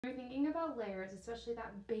We're thinking about layers, especially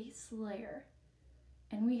that base layer,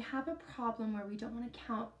 and we have a problem where we don't want to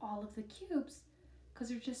count all of the cubes because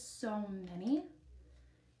there's just so many.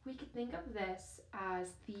 We could think of this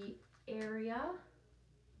as the area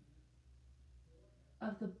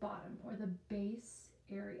of the bottom, or the base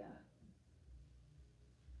area.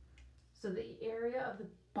 So the area of the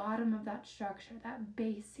bottom of that structure, that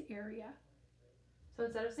base area. So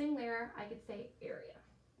instead of saying layer, I could say area.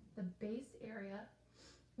 The base area,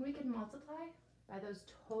 we could multiply by those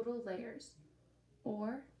total layers,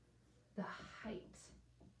 or the height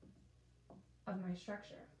of my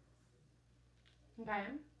structure. Okay?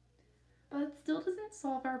 But it still doesn't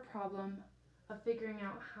solve our problem of figuring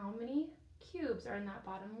out how many cubes are in that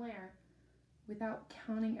bottom layer without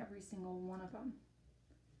counting every single one of them.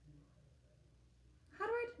 How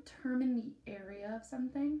do I determine the area of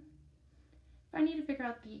something? If I need to figure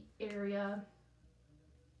out the area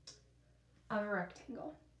of a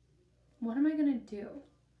rectangle, what am I going to do?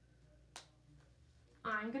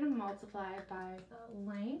 I'm going to multiply by the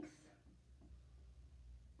length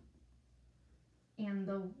and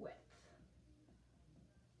the width.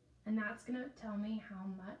 And that's going to tell me how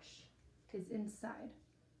much is inside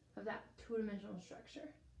of that two-dimensional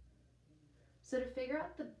structure. So to figure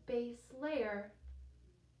out the base layer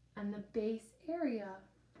and the base area,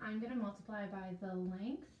 I'm going to multiply by the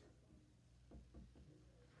length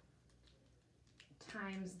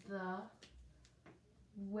times the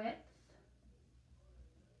width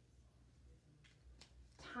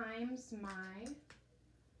times my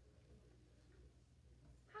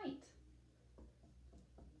height.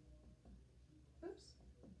 Oops.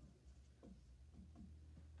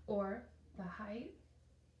 Or the height,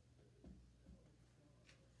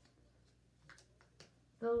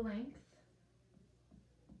 the length,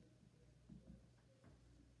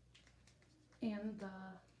 and the